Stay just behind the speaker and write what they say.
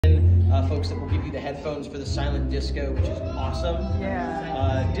folks that will give you the headphones for the silent disco, which is awesome.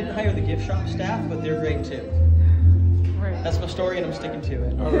 Yeah. Didn't hire the gift shop staff, but they're great too. Right. That's my story, and I'm sticking to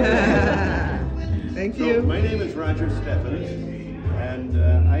it. All right. Thank So you. my name is Roger Steffens, and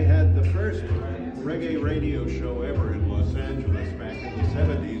I had the first reggae radio show ever in Los Angeles back in the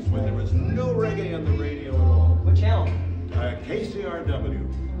 70s when there was no reggae on the radio at all. What channel?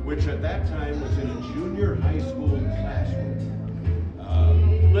 KCRW, which at that time was in a junior high school classroom.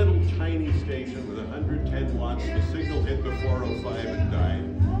 Little tiny station with 110 watts. The signal hit the 405 and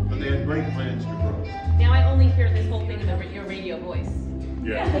died, but they had great plans to grow. Now I only hear this whole thing in your radio voice.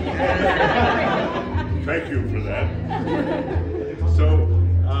 Yeah. Thank you for that. So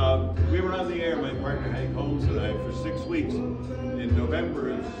we were on the air, my partner Hank Holmes and I, for 6 weeks in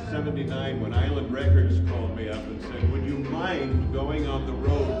November of '79 when Island Records called me up and said, would you mind going on the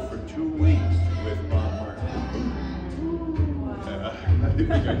road for 2 weeks with Bob Marley? I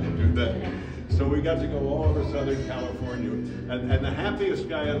didn't think I could do that. So we got to go all over Southern California. And the happiest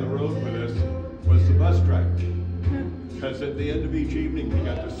guy on the road with us was the bus driver. Because at the end of each evening, we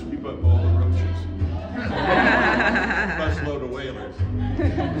got to sweep up all the roaches. Busload of whalers.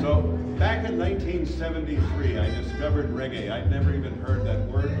 So back in 1973, I discovered reggae. I'd never even heard that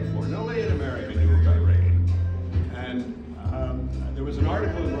word before. Nobody in America knew about reggae. And there was an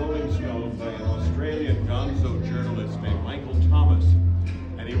article in Rolling Stone by an Australian gonzo journalist named Michael Thomas.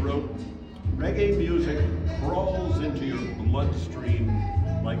 And he wrote, reggae music crawls into your bloodstream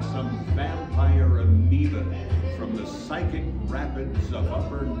like some vampire amoeba from the psychic rapids of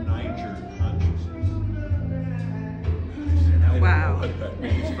Upper Niger consciousness. I don't know what that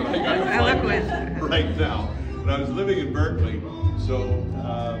means, but I got to find it right now. But I was living in Berkeley, so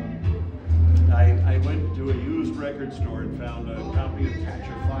I went to a used record store and found a copy of Catch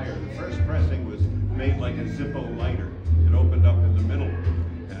a Fire. The first pressing was made like a Zippo lighter. It opened up in the middle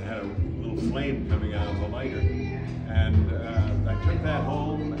and had a little flame coming out of the lighter. And I took that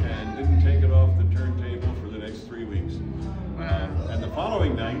home and didn't take it off the turntable for the next 3 weeks. And the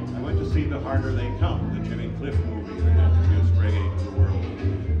following night, I went to see The Harder They Come, the Jimmy Cliff movie that introduced reggae to the world.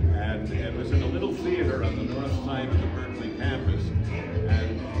 And it was in a little theater on the north side of the Berkeley campus,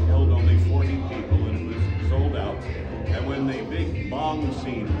 and it held only 40 people, and it was sold out. And when the big bomb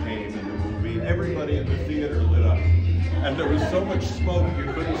scene came in the movie, everybody in the theater lit up. And there was so much smoke you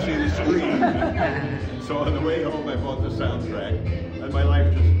couldn't see the screen. So on the way home, I bought the soundtrack, and my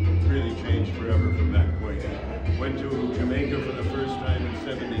life just really changed forever from that point. Went to Jamaica for the first time in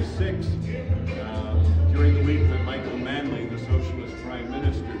 '76, during the week that Michael Manley, the socialist prime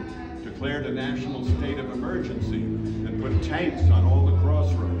minister, declared a national state of emergency and put tanks on all the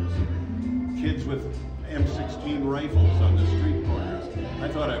crossroads. Kids with M16 rifles on the street corners. I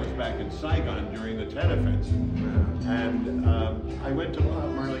thought I was back in Saigon during the Tet Offense. And I went to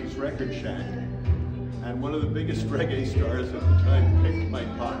Bob Marley's record shack, and one of the biggest reggae stars at the time picked my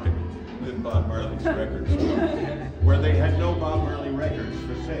pocket in Bob Marley's record store, where they had no Bob Marley records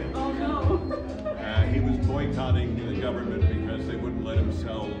for sale. Oh no! He was boycotting the government because they wouldn't let him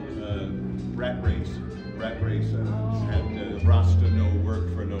sell Rat Race. Rat Race had Rasta no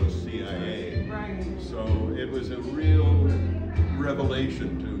work for no CIA. Right. So it was a real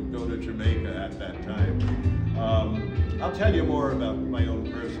revelation to go to Jamaica at that time. I'll tell you more about my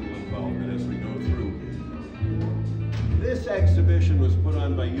own personal involvement as we go through. This exhibition was put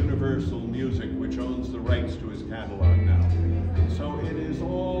on by Universal Music, which owns the rights to his catalog now. So it is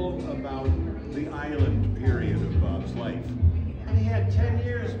all about the island period of Bob's life. And he had 10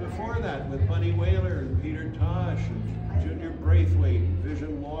 years before that with Bunny Wailer and Peter Tosh and Junior Braithwaite and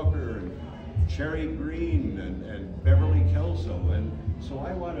Vision Walker and Cherry Green and Beverly Kelso. And so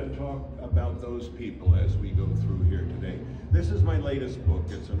I want to talk about those people as we go through here today. This is my latest book.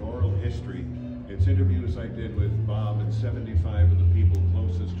 It's an oral history. It's interviews I did with Bob and 75 of the people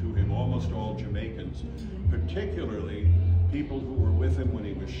closest to him, almost all Jamaicans, particularly people who were with him when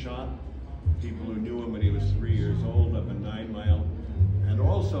he was shot, people who knew him when he was 3 years old up in 9 Mile, and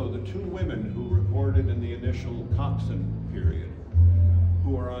also the 2 women who recorded in the initial Coxon period,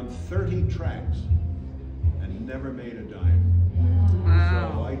 who are on 30 tracks and never made a dime.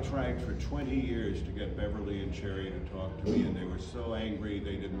 Wow. So I tracked for 20 years to get Beverly and Cherry to talk to me, and they were so angry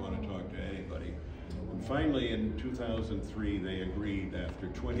they didn't want to talk to anybody. And finally in 2003 they agreed after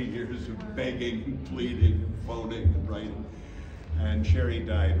 20 years of begging and pleading and phoning and writing. And Cherry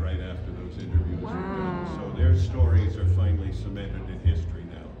died right after those interviews were done. So their stories are finally cemented in history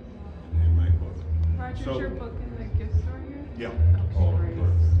now in my book. Roger, So, is your book in the gift store here? Yeah. Oh, great.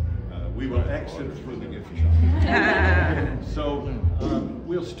 We will exit through the gift shop. So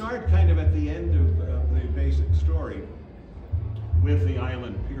we'll start kind of at the end of the basic story. with the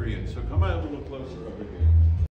island period. So come out a little closer over here.